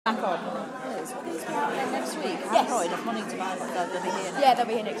Ackroyd. Yes. Will these be out there next week? Yes. Ackroyd, I'm wanting to buy them. They'll be here now. Yeah, they'll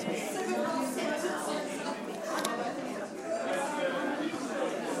be here next week.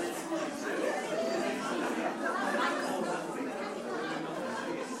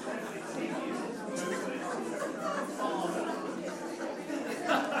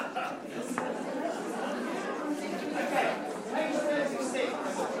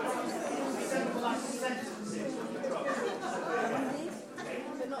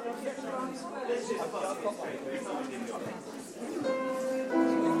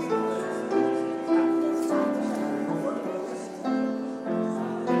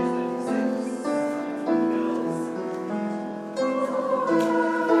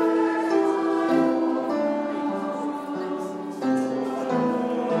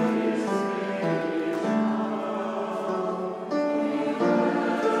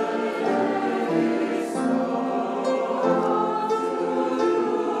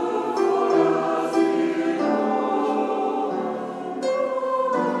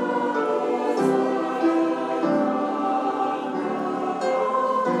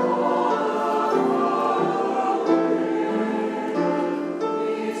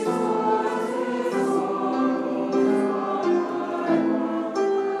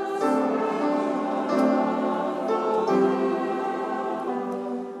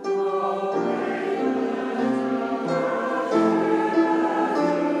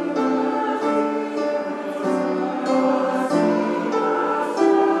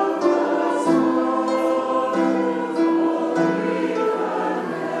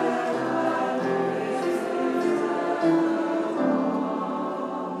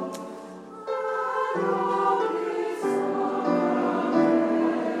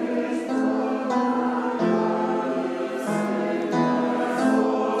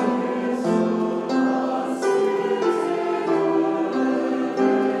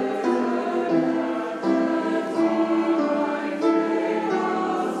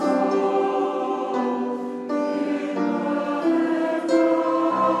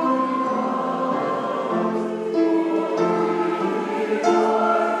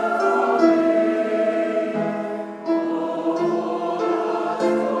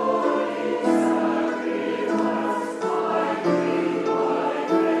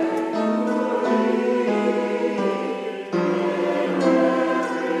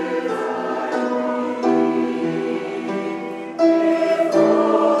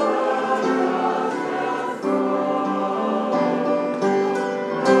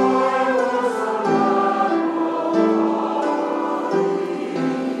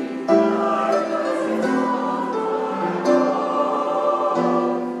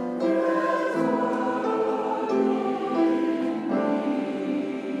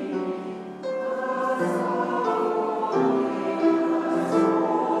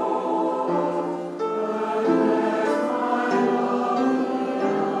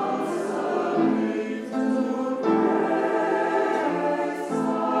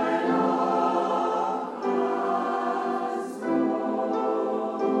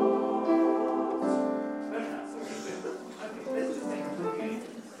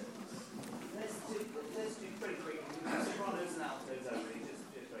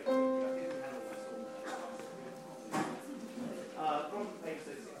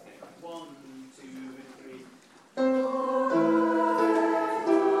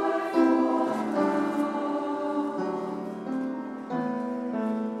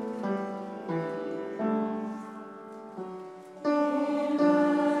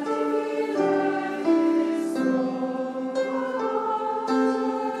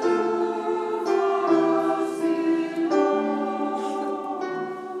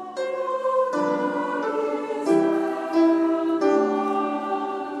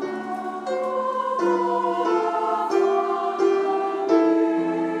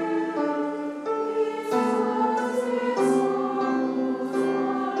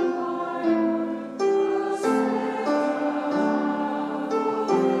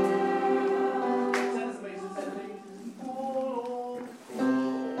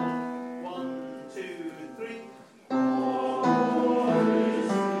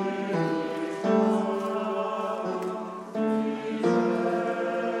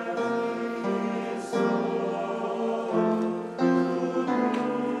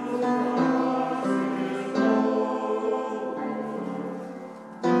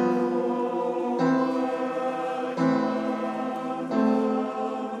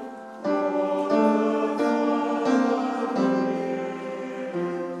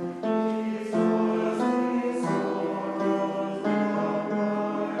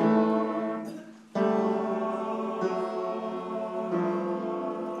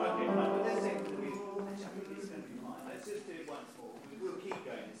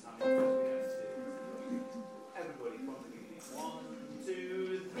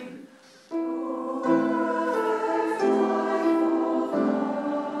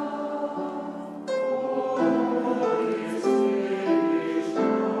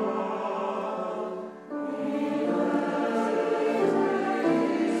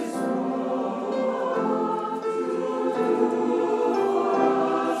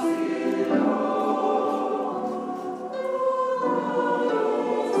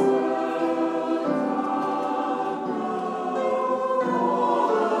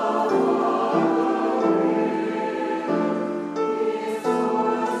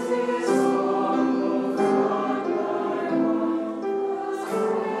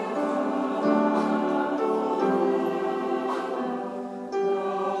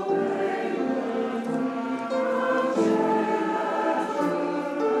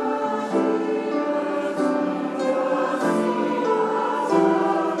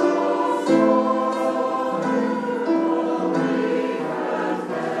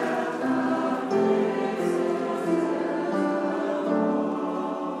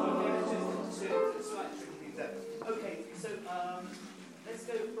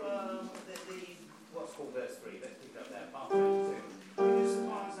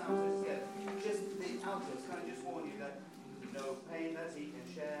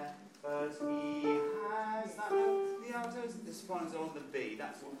 sopranos are on the B.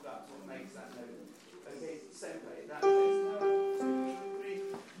 That's what makes that note. Okay, same play. That plays 1, 2,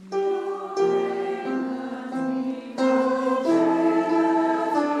 3.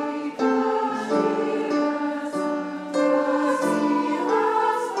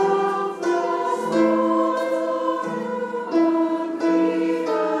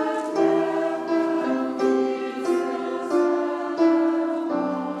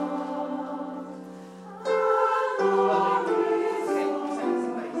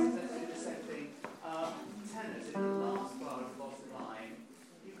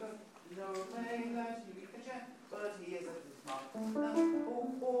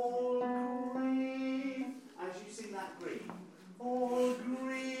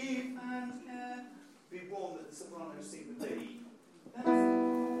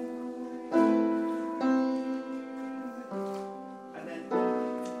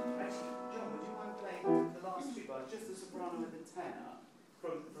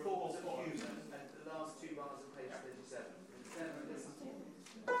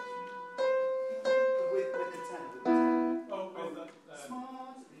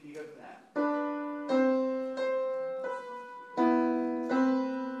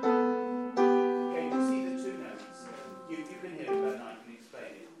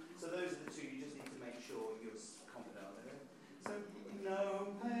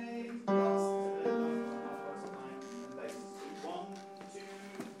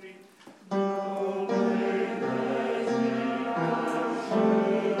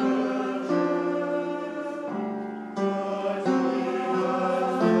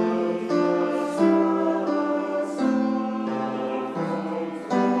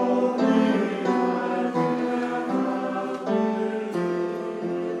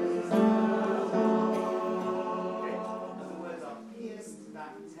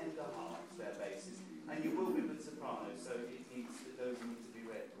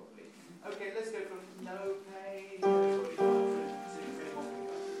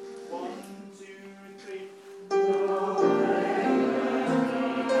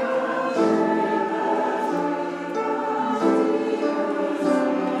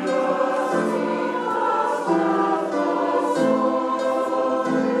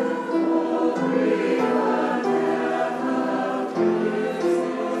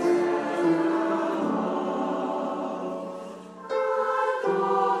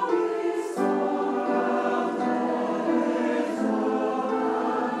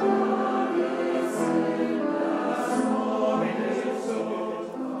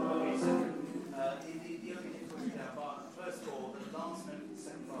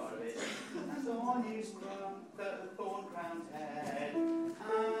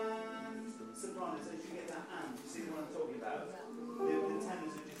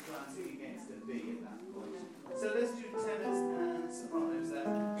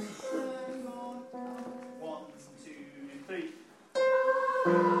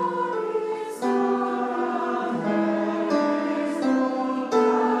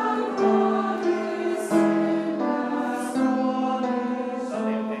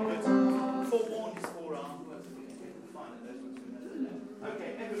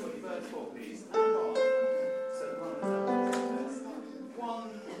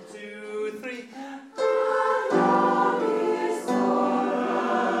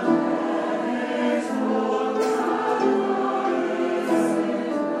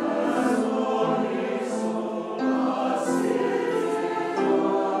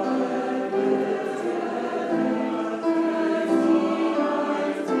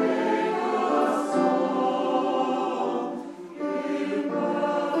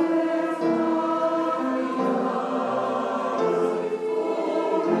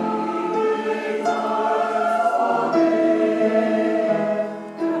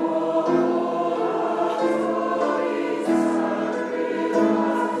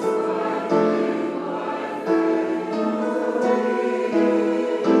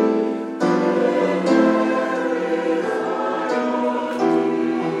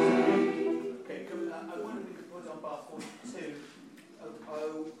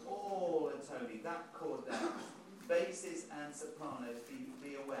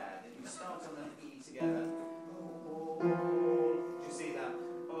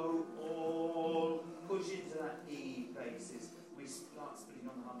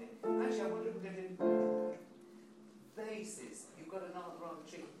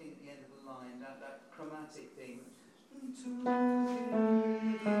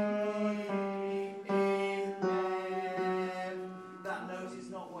 That note is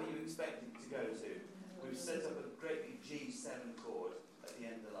not what you expect it to go to. We've set up a great big G7 chord at the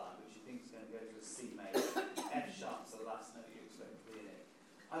end of the line, which you think is going to go to a C major. F sharp's the last note you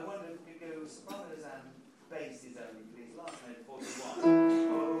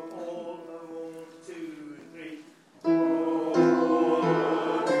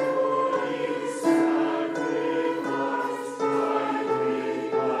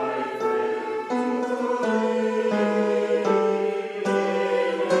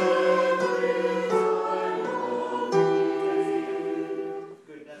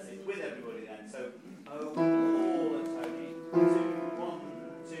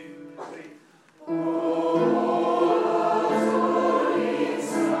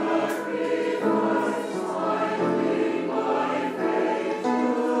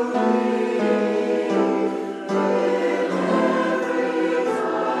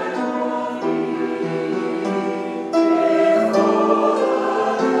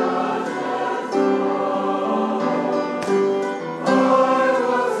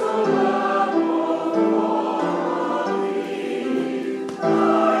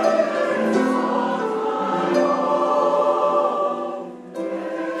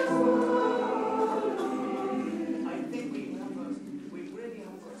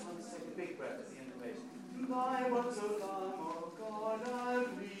Thy works, O Lamb of God, are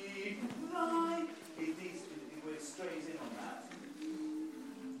we. We're straight in on that.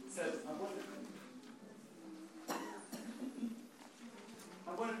 So I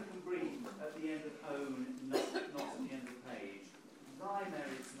wonder if we can breathe at the end of own, not at the end of the page. Thy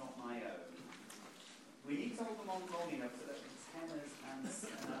merits, not my own. We need to hold them on long enough so that the tenors and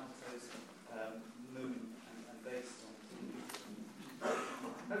altos move and bass on.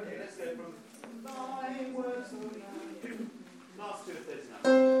 Okay, let's go from thy words, O Lamb. Last two of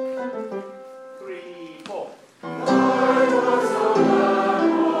 39. 3, 4. Thy words, O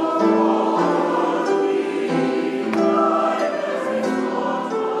Lamb of God, are we. Thy merits, not my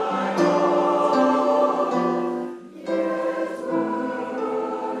own.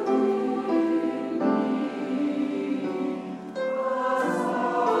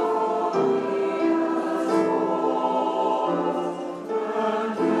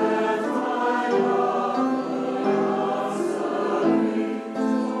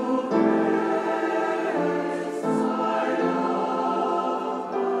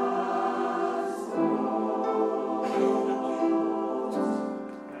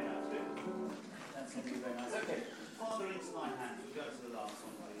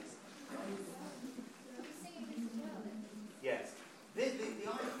 Yes,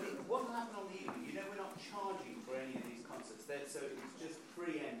 so it's just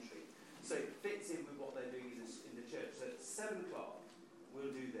free entry. So it fits in with what they're doing in the church. So at 7 o'clock,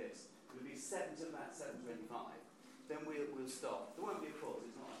 we'll do this. It'll be 7 to about 7:25. Then we'll stop. There won't be a pause.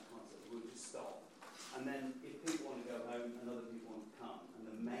 It's not like a concert. We'll just stop. And then if people want to go home and other people want to come, and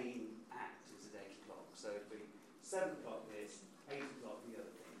the main act is at 8 o'clock. So it'll be 7 o'clock this, 8 o'clock the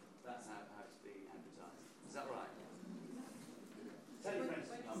other thing. That's how it's being advertised. Is that right? Tell your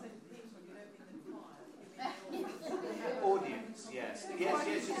friends to come. Audience, yes. Yes,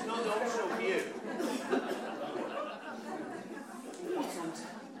 it's not optional for you. What's on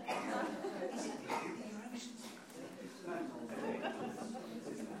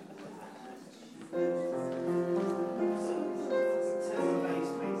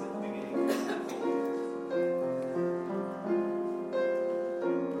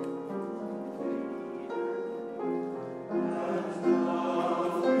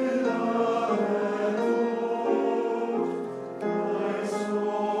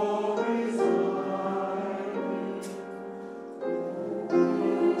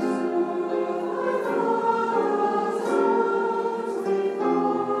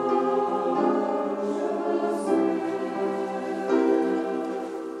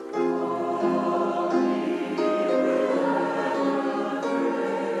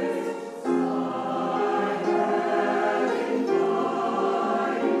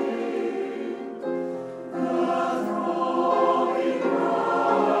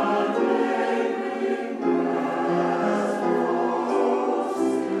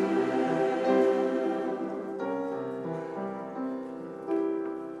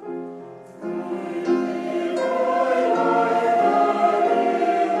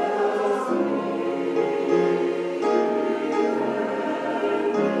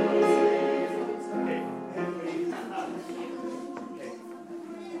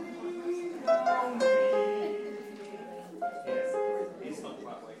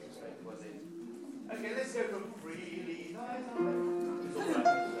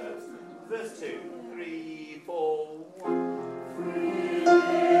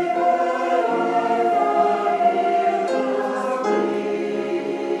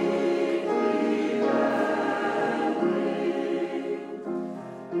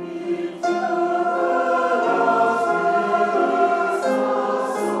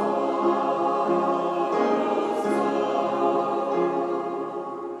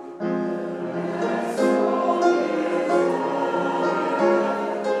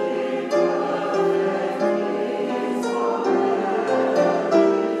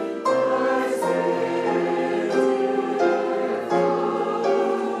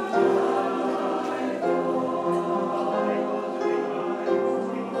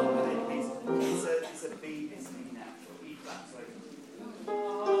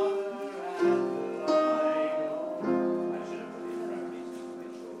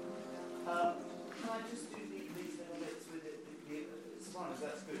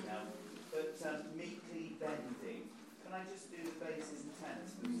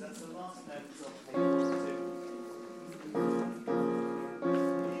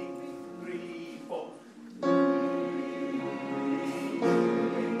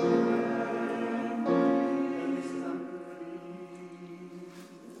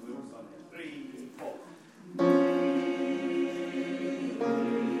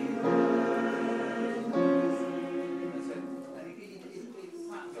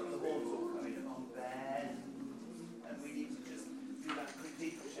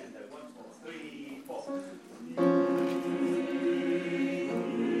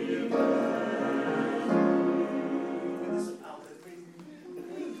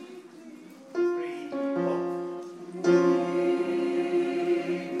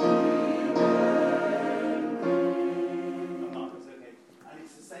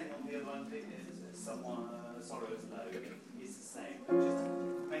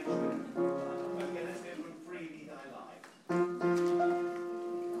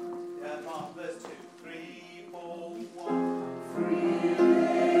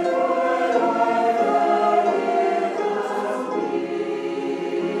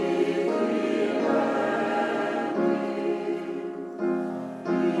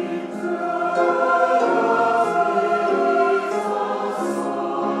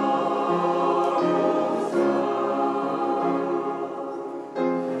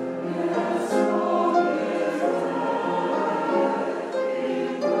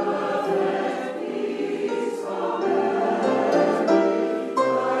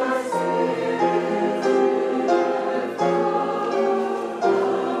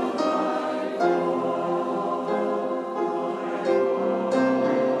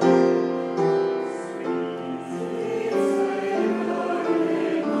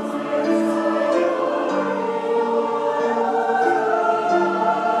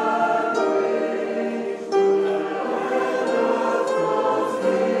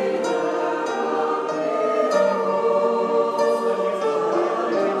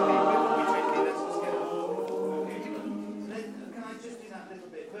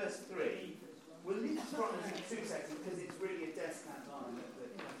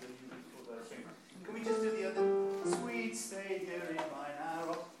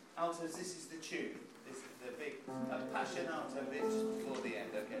because this is the tune. This is the big appassionato bit just before the end.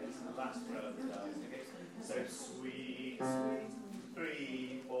 Okay, this is the last row of the dice. Okay, so sweet, sweet,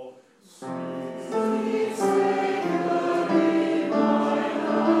 3, 4, sweet, sweet, sweet,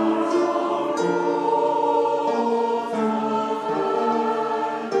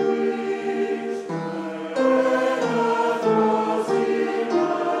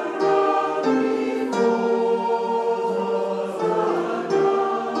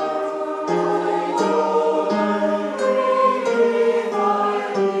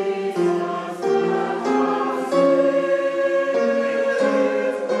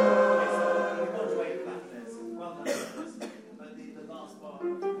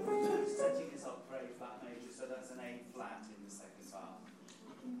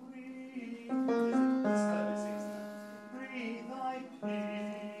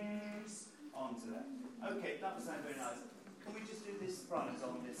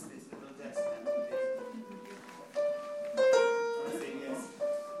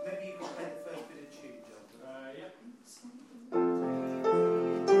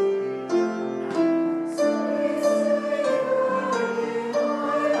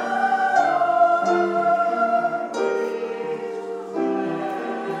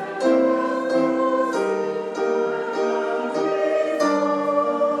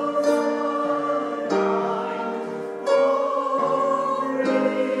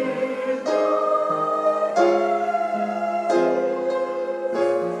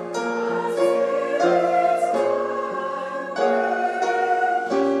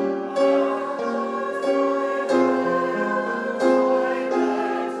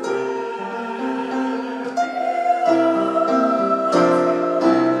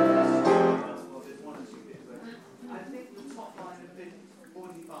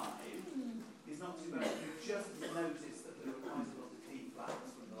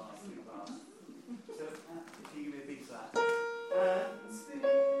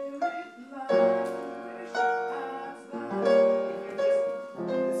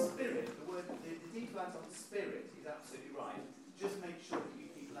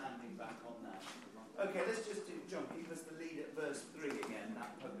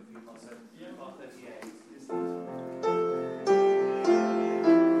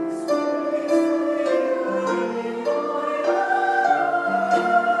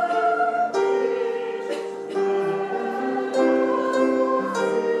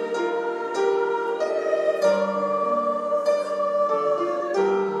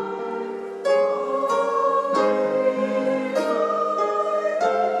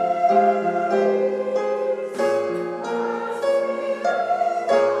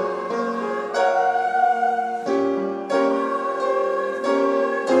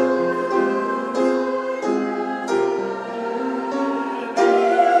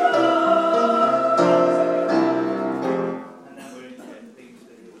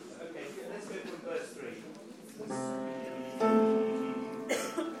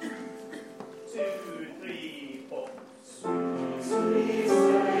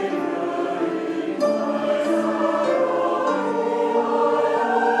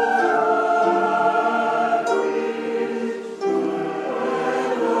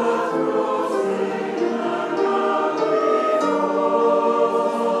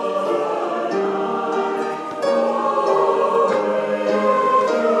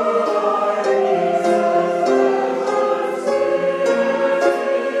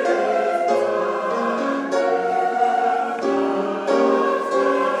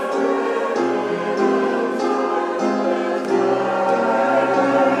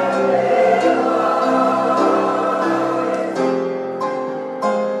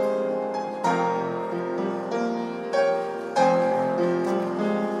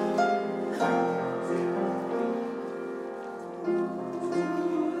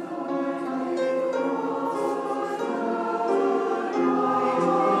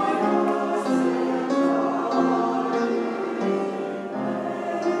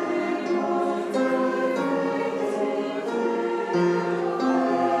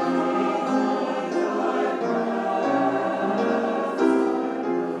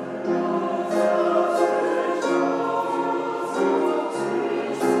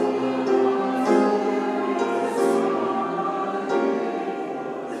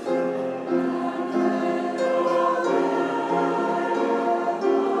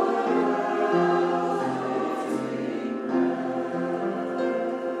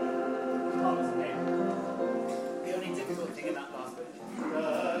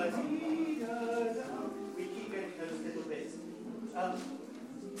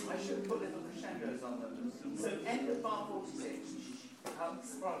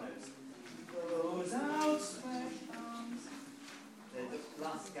 Sopranos. Those outstretched arms. The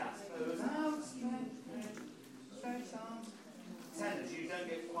last gasp. Those outstretched arms. Tenors, you don't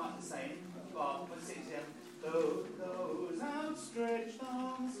get quite the same. But with 6 a.m. Those outstretched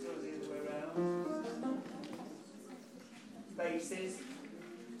arms. Goes the other way around. Basses.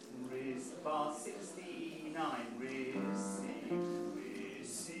 Bar 69.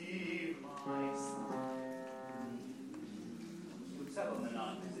 Receive my sign. You'll tell on the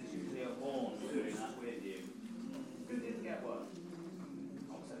night because there's usually a horn doing that with you. Who didn't get one?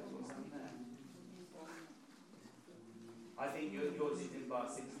 What's happening there? I think yours is in bar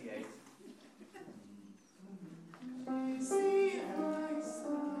 68. Receive my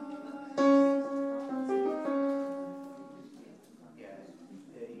sign.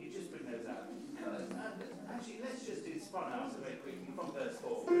 Actually, let's just do soprano answer very quickly from verse 4.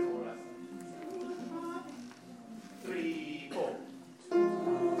 All right. 3, 4.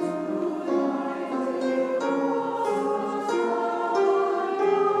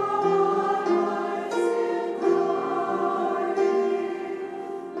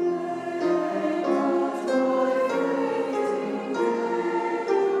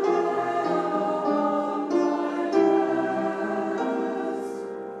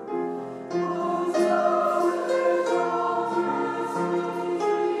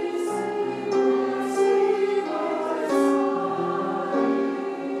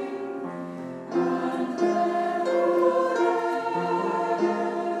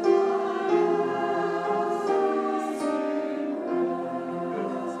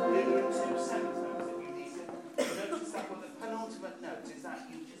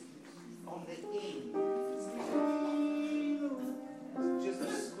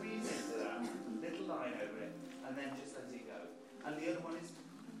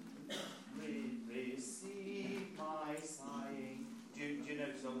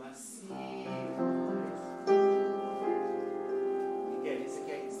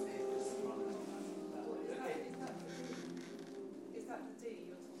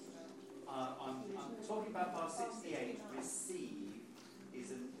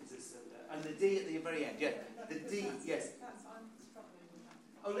 And the D at the very end, yeah. The D, yes.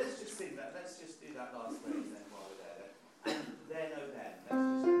 Oh, let's just sing that. Let's just do that last phrase then while we're there. And then, oh then.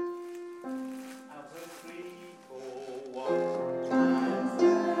 Let's just. Out of 3, 4, 1. And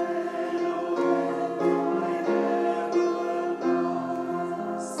then, oh then, I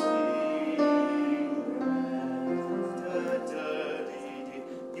never sing.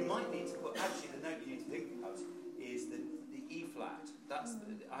 You might need to put, actually the note you need to think about is the E flat. That's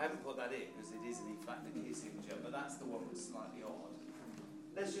I haven't put that in because it is an E flat in the key signature, but that's the one that's slightly odd.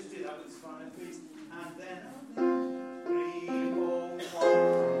 Let's just do that with soprano, please. And then 3, 4, 4.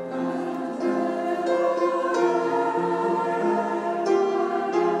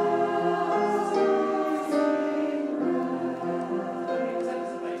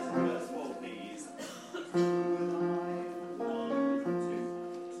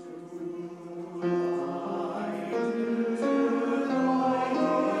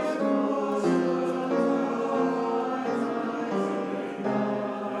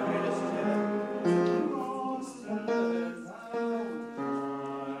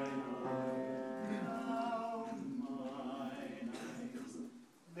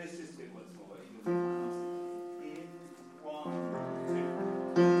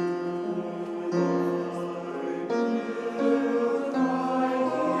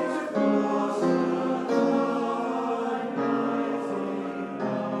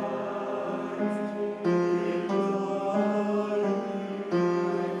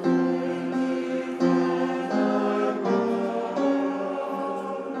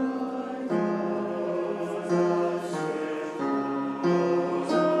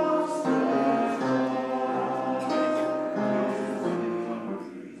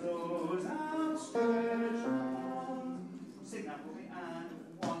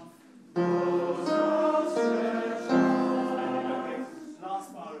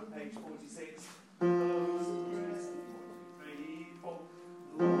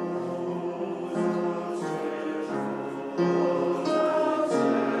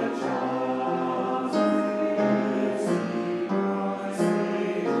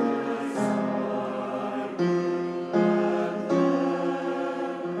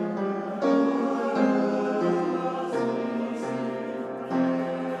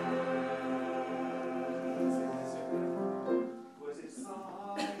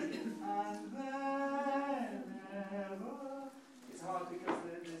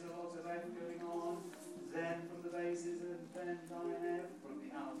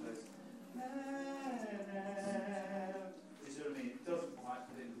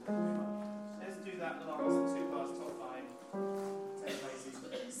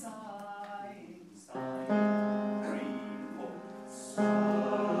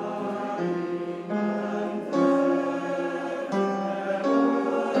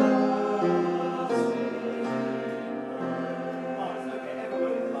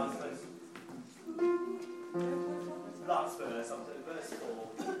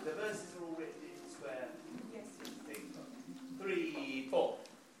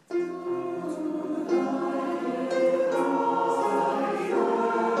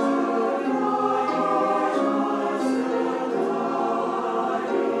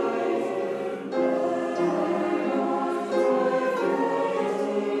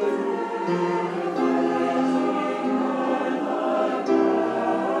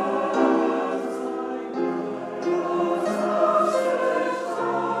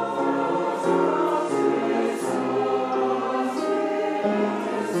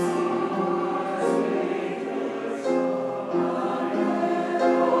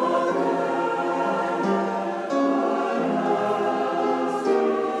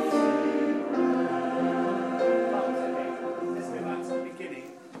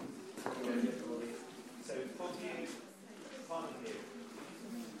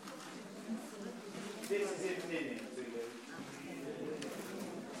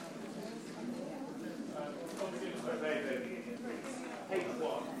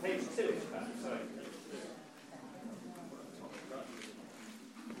 two in fact, sorry.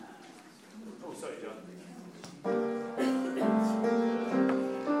 Oh, sorry, John.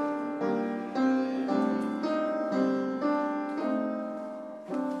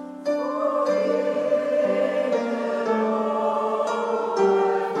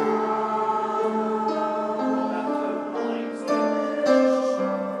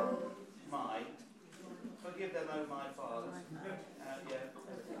 Forgive them, oh my fathers. Yeah.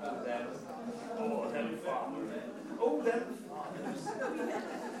 Oh, them. Oh, them fathers. Oh, them fathers.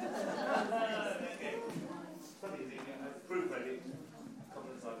 Okay. Funny, is it? Proofread it a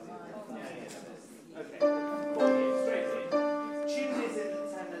couple of times. Yeah. Okay. Straight in. Tune is in the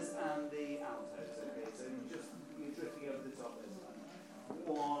tenors and the altos. Okay, so you're drifting over the top this time.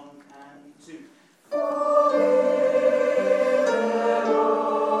 1 and 2.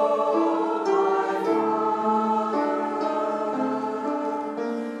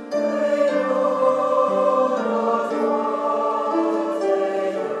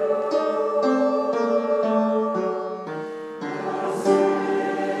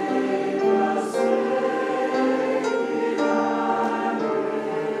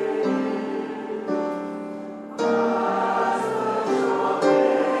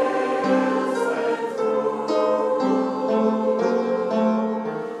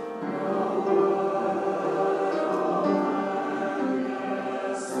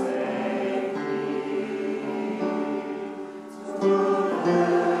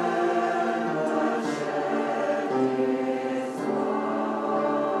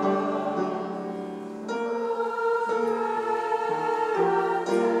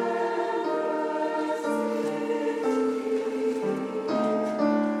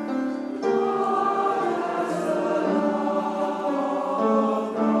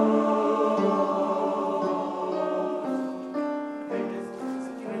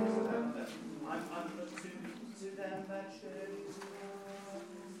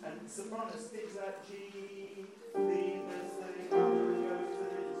 Sopranos sticks at G, the goes to the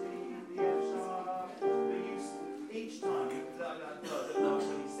G, the F sharp. But each time you like that blood at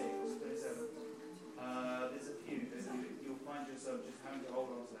 26, 27. There's a few. You'll find yourself just having to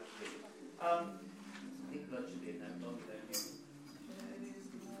hold on to that key. I think blood should be in there, blood don't you?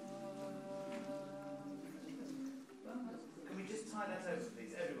 Can we just tie that over,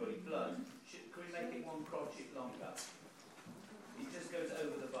 please? Everybody, blood. Can we make it one crotchet longer? It just goes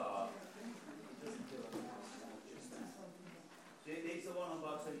over the bar. It doesn't feel like just that. It's the one on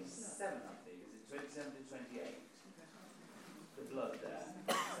bar 27, I think. Is it 27 to 28? The blood there.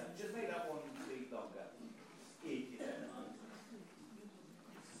 So just make that one beat longer. If you don't mind.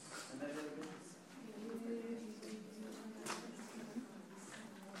 And then there it is.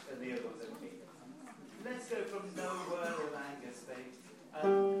 And the other one's okay. Let's go from nowhere or anger space.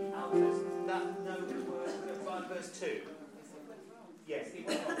 Altos, that nowhere, by verse 2. Yes, keep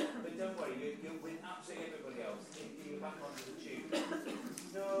it on. But don't worry, you're with absolutely everybody else. You're back onto the tune.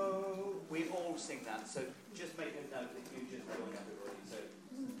 No, we all sing that, so just make a note that you just join everybody. So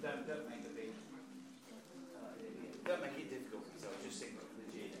don't make a big, don't make it difficult for yourself. Just sing the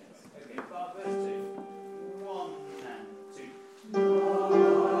G. Okay, bar verse 2. 1 and 2.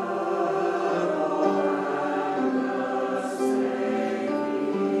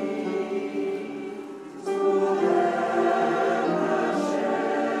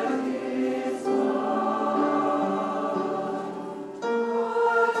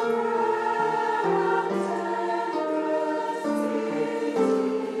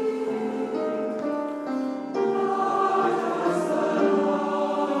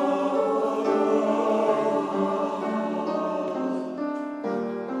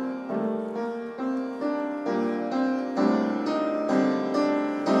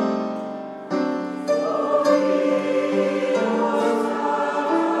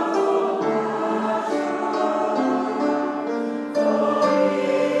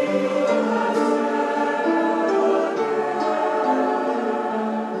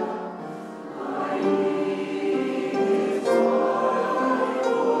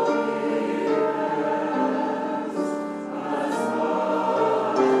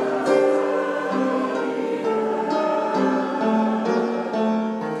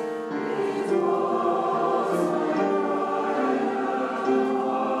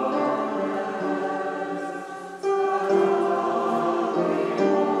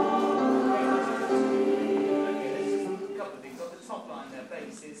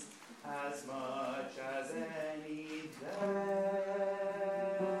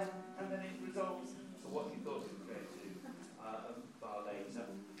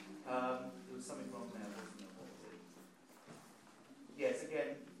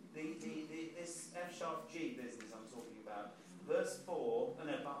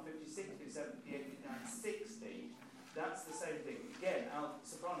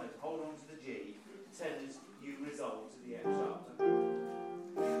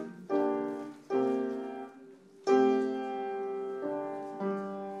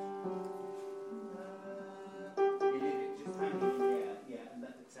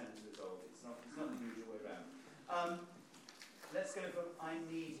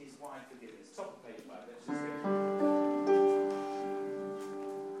 need his wife forgiveness. Top of page 5, let's just go.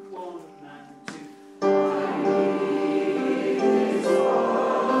 1 and 2.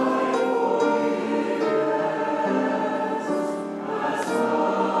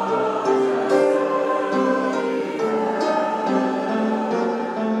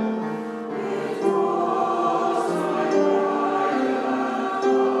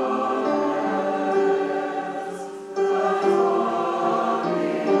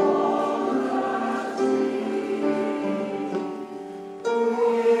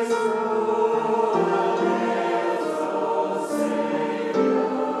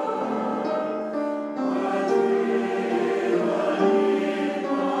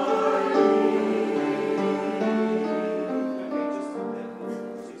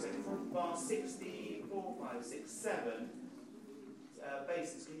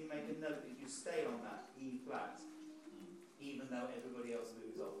 Basis, can you make a note that you stay on that E flat, even though everybody else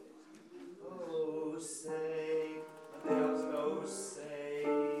moves off it? Oh, say, and they all go, say,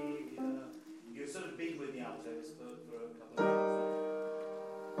 you've sort of been with the altos for a couple of hours.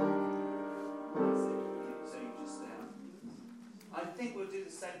 So you just stay on. I think we'll do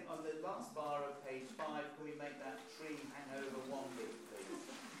the same on the last bar of page 5. Can we make that tree hang over one beat, please?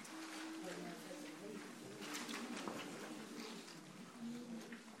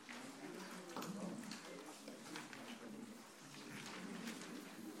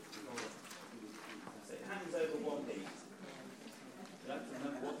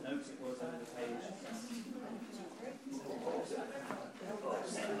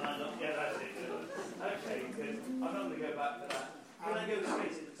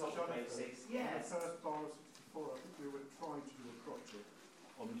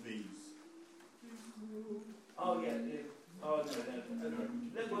 Oh yeah, oh no.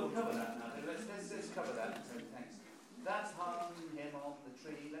 We'll cover that now. Let's cover that. So thanks. That's hung him on the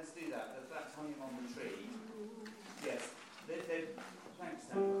tree. Let's do that. That's hung him on the tree. Yes. Thanks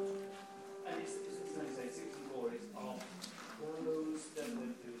so much. And it's only say 64. It's off. Those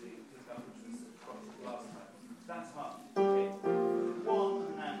don't do the pickup, which was last time. That's hung. Okay.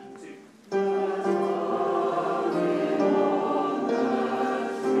 1 and 2.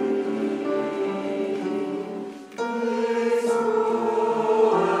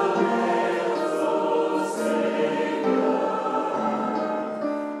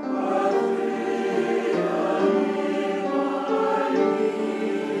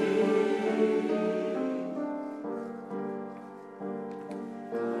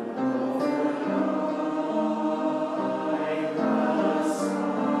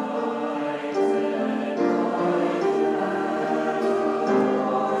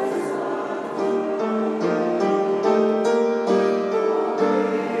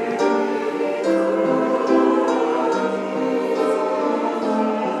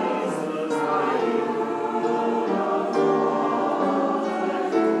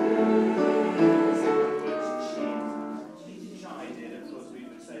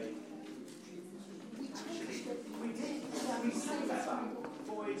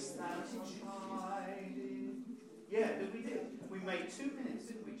 Yeah, we did. We made 2 minutes,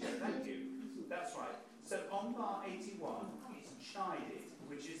 didn't we, Joe? Thank you. That's right. So on bar 81, it's chided,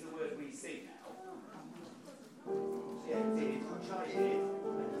 which is the word we see now. Yeah, did, chided,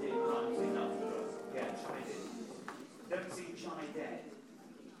 and did rhymes enough for us. Yeah, chided. Don't see chided.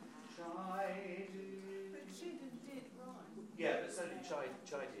 Chided. But should and did rhyme. Yeah, but so did chided.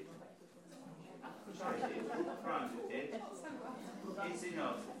 Chided. Rhymes with did. It's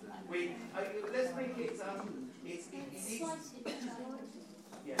enough. Let's make it,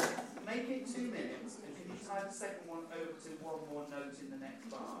 yeah, make it 2 minutes, and can you tie the second one over to one more note in the next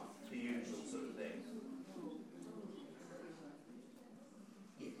bar? The usual sort of thing.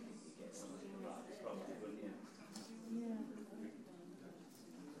 Yeah, you get something right, probably, wouldn't you? Yeah.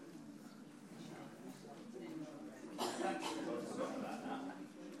 Thank you, I've forgotten about that.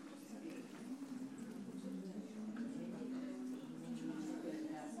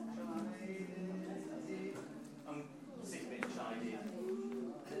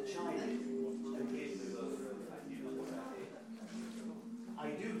 I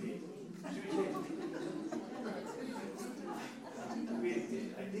do did.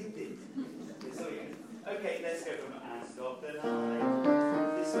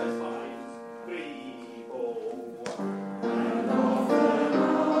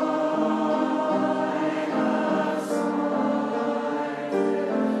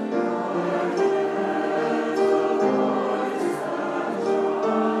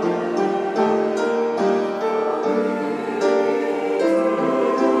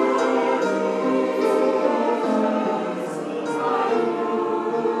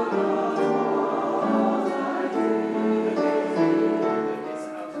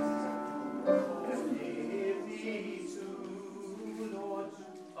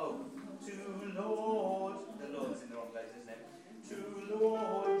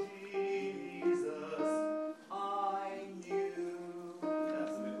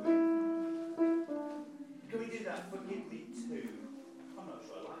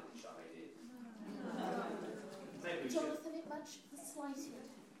 excited.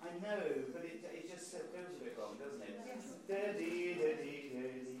 I know, but it just goes a bit wrong, doesn't it? Yes. Da-dee.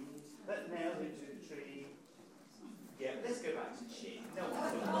 But nailed into the tree. Yeah, let's go back to cheek. No,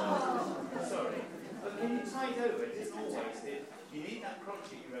 sorry. But can you tide over? It isn't always. You need that